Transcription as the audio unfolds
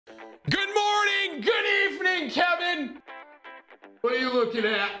morning, Kevin. What are you looking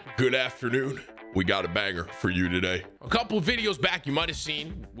at? Good afternoon. We got a banger for you today. A couple of videos back, you might have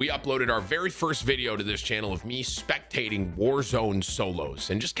seen, we uploaded our very first video to this channel of me spectating Warzone solos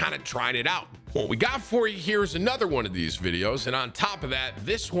and just kind of trying it out. What we got for you here is another one of these videos, and on top of that,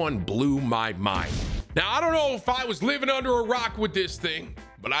 this one blew my mind. Now, I don't know if I was living under a rock with this thing,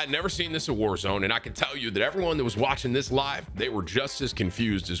 but I'd never seen this at Warzone, and I can tell you that everyone that was watching this live, they were just as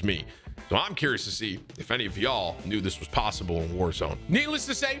confused as me. So I'm curious to see if any of y'all knew this was possible in Warzone. Needless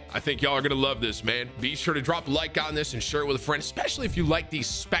to say, I think y'all are gonna love this, man. Be sure to drop a like on this and share it with a friend, especially if you like these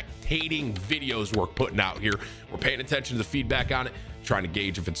spectating videos we're putting out here. We're paying attention to the feedback on it, trying to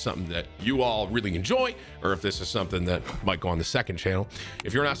gauge if it's something that you all really enjoy or if this is something that might go on the second channel.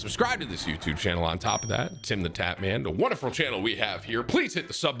 If you're not subscribed to this YouTube channel, on top of that, TimTheTatman, the wonderful channel we have here, please hit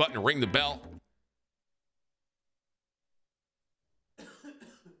the sub button and ring the bell.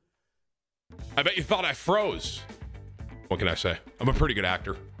 I bet you thought I froze. What can I say? I'm a pretty good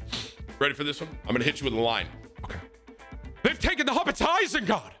actor. Ready for this one? I'm gonna hit you with a line. Okay. They've taken the Hobbit's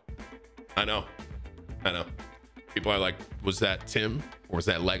Isengard. I know. People are like, was that Tim or was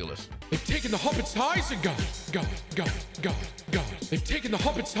that Legolas? They've taken the Hobbit's Isengard. God. They've taken the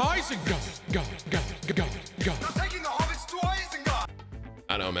Hobbit's Isengard. God. They're taking the Hobbits to Isengard.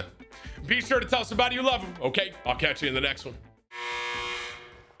 I know, man. Be sure to tell somebody you love them. Okay, I'll catch you in the next one.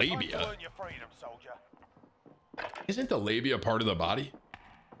 Labia. Your freedom, soldier. Isn't the labia part of the body?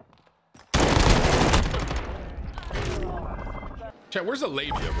 Chat, where's the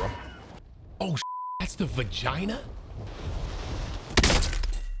labia, bro? Oh, that's the vagina?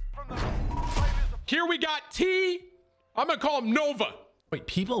 Here we got T. I'm gonna call him Nova. Wait,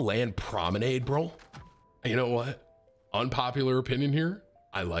 people land Promenade, bro? You know what? Unpopular opinion here.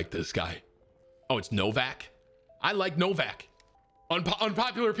 I like this guy. Oh, it's Novak? I like Novak.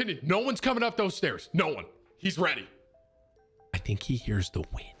 Unpopular opinion. No one's coming up those stairs. No one. He's ready. I think he hears the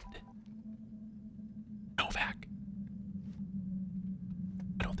wind. Novak.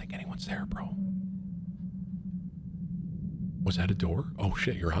 I don't think anyone's there, bro. Was that a door? Oh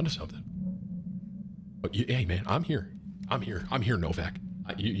shit, you're onto something. Oh, hey man, I'm here. I'm here, Novak.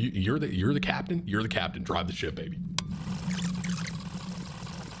 You're the captain. You're the captain. Drive the ship, baby.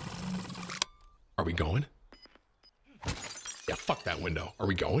 Are we going? Yeah, fuck that window. Are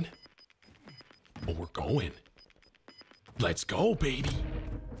we going? Oh, we're going. Let's go, baby.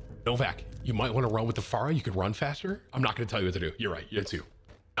 Novak, you might want to run with the Farah. You can run faster. I'm not going to tell you what to do. You're right. It's you.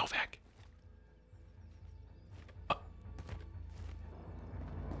 Novak.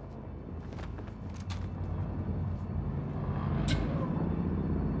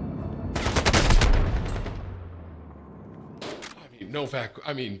 Novak,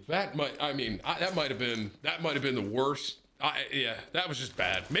 that might have been the worst. Yeah, that was just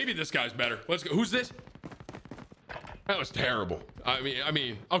bad. Maybe this guy's better. Let's go. Who's this? That was terrible.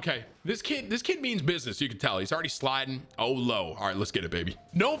 Okay. This kid means business. You can tell he's already sliding. Oh, low. All right, let's get it, baby.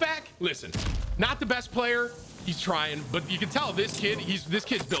 Novak, listen, not the best player. He's trying, but you can tell this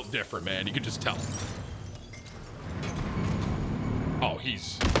kid's built different, man. You can just tell. Oh,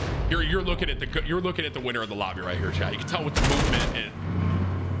 you're looking at the winner of the lobby right here, chat. You can tell with the movement and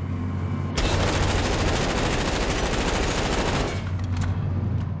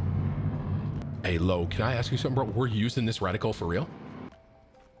hey, Lo, can I ask you something, bro? We're using this reticle for real?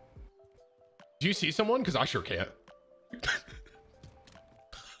 Do you see someone? Because I sure can't.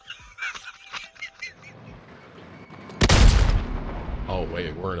 Oh,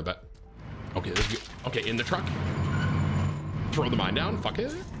 wait, we're in a bet. Okay, this is good. Okay, in the truck. Throw the mine down. Fuck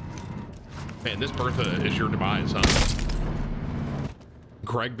it. Man, this Bertha is your demise, huh?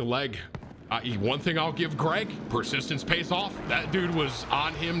 Greg the leg. One thing I'll give Greg, persistence pays off. That dude was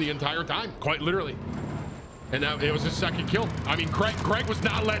on him the entire time, quite literally. And it was his second kill. I mean, Greg was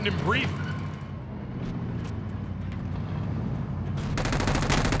not letting him breathe.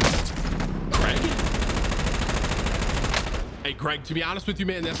 Greg? Hey, Greg, to be honest with you,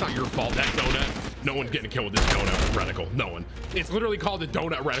 man, that's not your fault. That donut, no one's getting a kill with this donut reticle. No one. It's literally called a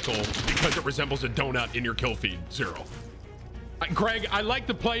donut reticle because it resembles a donut in your kill feed. 0. Greg, I like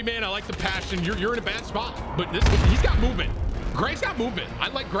the play, man. I like the passion. You're in a bad spot, but he's got movement. Greg's got movement. I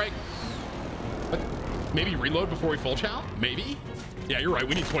like Greg. Maybe reload before we full chow? Maybe. Yeah, you're right.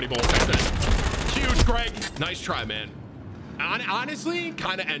 We need 20 bullets. That's it. Huge, Greg. Nice try, man. Honestly,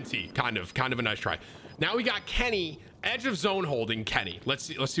 kind of NT. Kind of a nice try. Now we got Kenny, edge of zone holding Kenny. Let's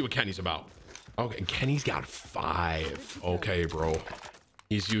see what Kenny's about. Okay, Kenny's got 5. Okay, bro.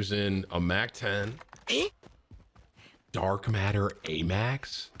 He's using a MAC-10. Dark Matter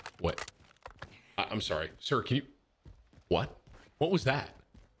AMAX? What? I'm sorry. Sir, can you... What? What was that?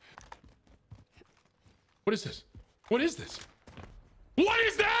 What is this? What is this? What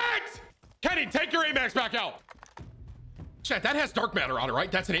is that? Kenny, take your AMAX back out. Chat, that has dark matter on it,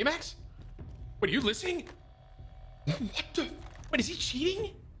 right? That's an AMAX? Wait, are you listening? What the? Wait, is he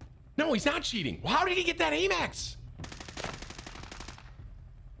cheating? No, he's not cheating. Well, how did he get that AMAX?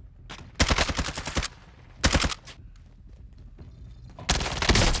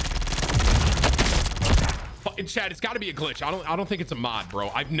 In chat, it's got to be a glitch. I don't think it's a mod, bro.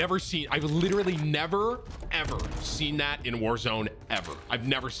 I've literally never ever seen that in Warzone ever. I've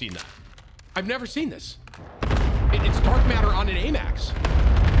never seen that. I've never seen this. It's dark matter on an AMAX.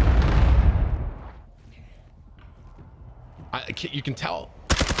 You can tell.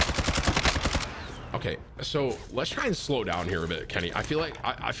 Okay, so let's try and slow down here a bit, Kenny. I feel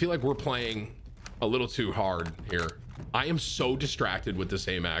like we're playing a little too hard here. I am so distracted with this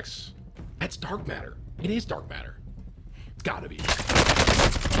AMAX. That's dark matter. It is dark matter. It's gotta be.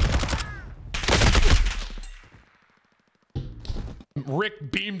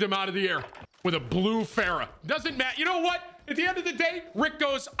 Rick beamed him out of the air with a blue Farah. Doesn't matter. You know what? At the end of the day, Rick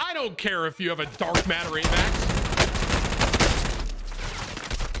goes, I don't care if you have a dark matter AMAX.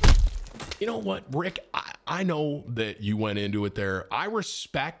 You know what, Rick? I know that you went into it there. I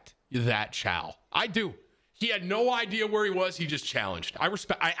respect that chow. I do. He had no idea where he was. He just challenged. I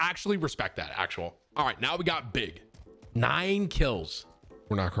actually respect that, actual. All right, now we got Big. 9 kills.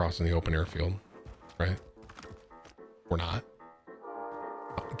 We're not crossing the open airfield, right? We're not.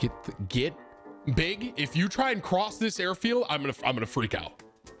 Get Big. If you try and cross this airfield, I'm gonna freak out.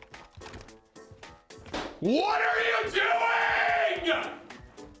 What are you doing?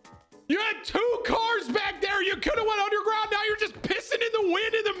 You had 2 cars back there. You could have went underground. Now you're just pissing in the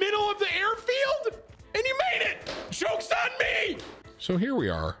wind in the middle of the airfield, and you made it. Joke's on me. So here we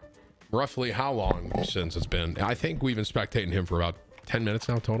are. Roughly how long since it's been? I think we've been spectating him for about 10 minutes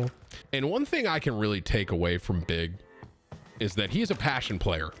now total. And one thing I can really take away from Big is that he's a passion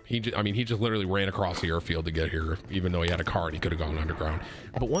player. He just literally ran across the airfield to get here, even though he had a car and he could have gone underground.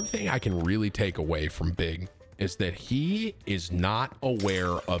 But one thing I can really take away from Big is that he is not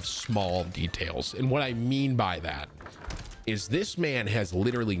aware of small details. And what I mean by that is this man has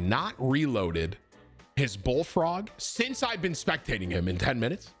literally not reloaded his bullfrog since I've been spectating him in 10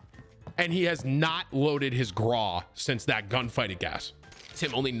 minutes. And he has not loaded his graw since that gunfight at gas.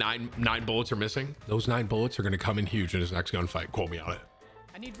 Tim, only nine bullets are missing. Those 9 bullets are going to come in huge in his next gunfight. Quote me on it.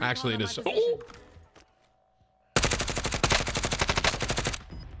 I need actually, it is. Oh!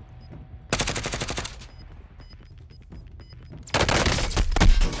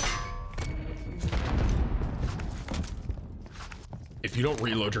 If you don't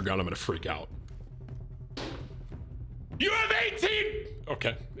reload your gun, I'm going to freak out. You have 18.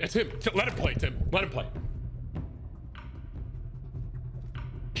 Okay, it's him. Let him play, Tim. Let him play.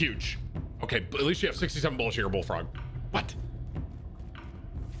 Huge. Okay, at least you have 67 bullets in your bullfrog. What?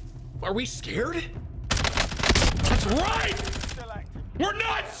 Are we scared? That's right. We're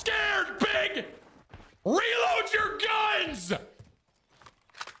not scared, Big. Reload your guns.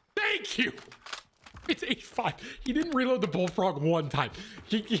 Thank you. It's 85. He didn't reload the bullfrog one time.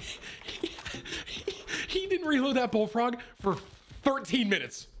 He didn't reload that bullfrog for 13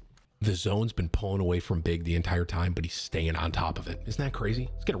 minutes. The zone's been pulling away from Big the entire time, but he's staying on top of it. Isn't that crazy?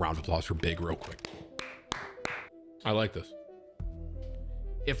 Let's get a round of applause for Big real quick. I like this.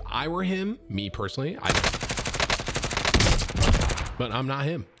 If I were him, me personally, but I'm not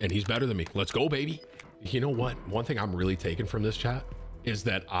him, and he's better than me. Let's go, baby. You know what? One thing I'm really taking from this chat is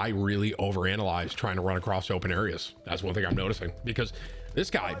that I really overanalyze trying to run across open areas. That's one thing I'm noticing, because this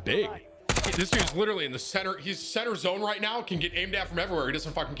guy, Big, this dude's literally in the center. He's center zone right now, can get aimed at from everywhere. He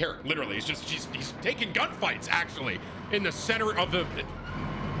doesn't fucking care. Literally, he's taking gunfights actually in the center of the.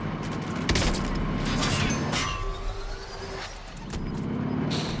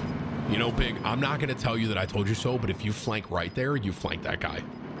 You know, Big, I'm not gonna tell you that I told you so, but if you flank right there, you flank that guy.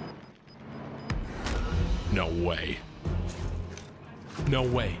 No way. No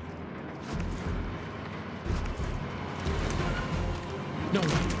way. No way.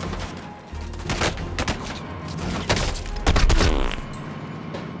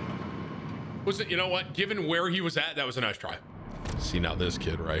 Was it, you know what? Given where he was at, that was a nice try. See, now this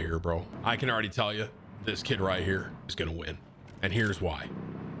kid right here, bro. I can already tell you, this kid right here is gonna win. And here's why.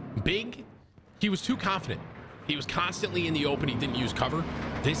 Big, he was too confident. He was constantly in the open. He didn't use cover.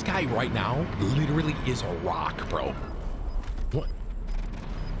 This guy right now literally is a rock, bro. What?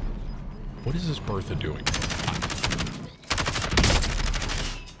 What is this Bertha doing?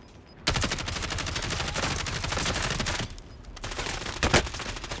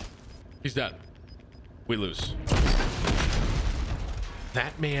 He's dead. We lose.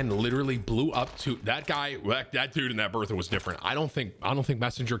 That man literally blew up to that guy. That dude in that bertha was different. I don't think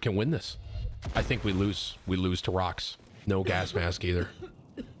Messenger can win this. I think we lose. We lose to Rocks. No gas mask either.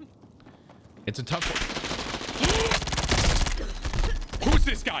 It's a tough one. Who's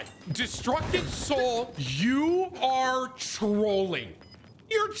this guy? Destructed Soul. You are trolling.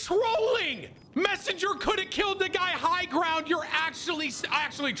 You're trolling. Messenger could have killed the guy high ground. You're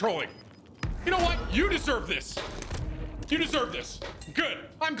actually trolling. You know what? You deserve this. You deserve this. Good.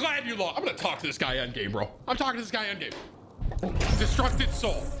 I'm glad you lost. I'm gonna talk to this guy on game, bro. I'm talking to this guy on game. Destructed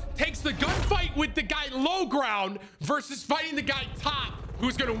Soul takes the gunfight with the guy low ground versus fighting the guy top,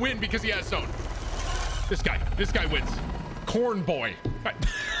 who's gonna win because he has zone. This guy wins. Corn boy.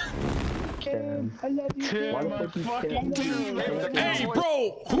 Tim, I love you, Tim. Hey,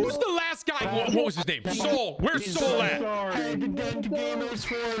 bro, who's the last guy? What was his name? Soul. Where's Soul at?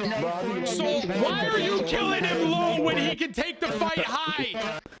 Soul, why are you killing him low when he can take the fight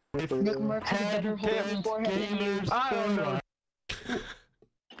high?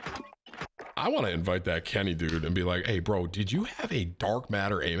 I want to invite that Kenny dude and be like, hey, bro, did you have a Dark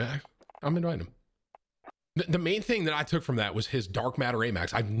Matter AMAX? I'm inviting him. The main thing that I took from that was his Dark Matter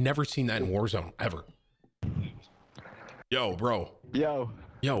AMAX. I've never seen that in Warzone, ever. Yo, bro. Yo,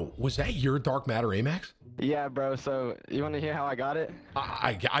 was that your Dark Matter AMAX? Yeah, bro. So you want to hear how I got it?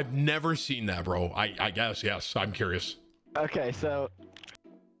 I've never seen that, bro. I guess, yes. I'm curious. Okay, so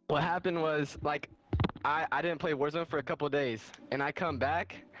what happened was, like, I didn't play Warzone for a couple of days, and I come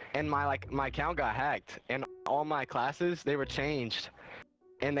back, and my account got hacked, and all my classes, they were changed.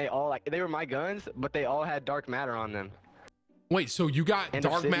 And they all, like, they were my guns, but they all had Dark Matter on them. Wait, so you got And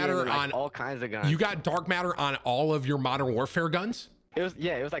Dark Matter like, on all kinds of guns. You got Dark Matter on all of your Modern Warfare guns? It was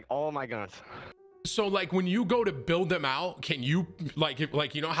like all my guns. So like when you go to build them out, can you like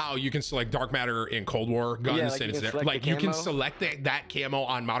you know how you can select Dark Matter in Cold War guns, Yeah, like and you it's can there, select like the you can camo. select that camo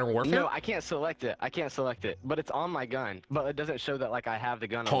on Modern Warfare? No, I can't select it. But it's on my gun. But it doesn't show that like I have the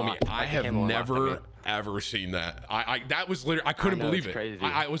gun Homie, unlocked, I like, the have camo unlocked, I never mean. ever seen that. I was literally, I couldn't know, believe it's it. crazy.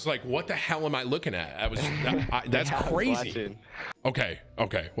 I was like, what the hell am I looking at? That's Yeah, I was crazy. watching. Okay.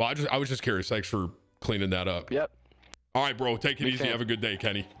 Well, I was just curious. Thanks for cleaning that up. Yep. All right, bro. Take it Big easy. fan. Have a good day,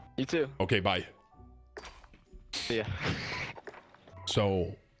 Kenny. You too. Okay, bye. See ya.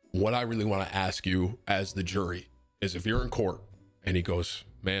 So what I really want to ask you as the jury is if you're in court and he goes,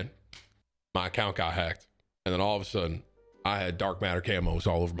 man, my account got hacked. And then all of a sudden I had Dark Matter camos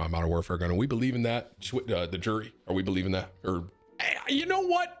all over my Modern Warfare gun. Are we believing that? The jury, are we believing that? Or you know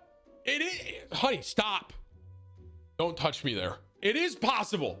what? It is, honey, stop. Don't touch me there. It is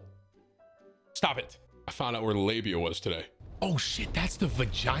possible. Stop it. I found out where the labia was today. Oh shit, that's the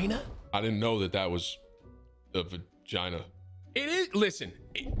vagina? I didn't know that was the vagina. It is, listen,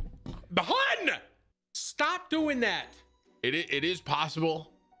 hun, stop doing that. It is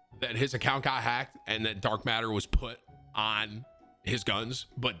possible that his account got hacked and that Dark Matter was put on his guns,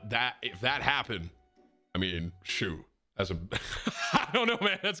 but if that happened, I mean, shoot, that's I don't know,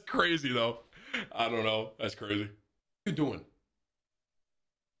 man. That's crazy though. I don't know. That's crazy. What are you doing?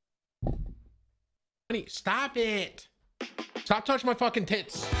 Honey, stop it. Stop touching my fucking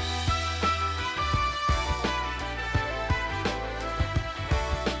tits.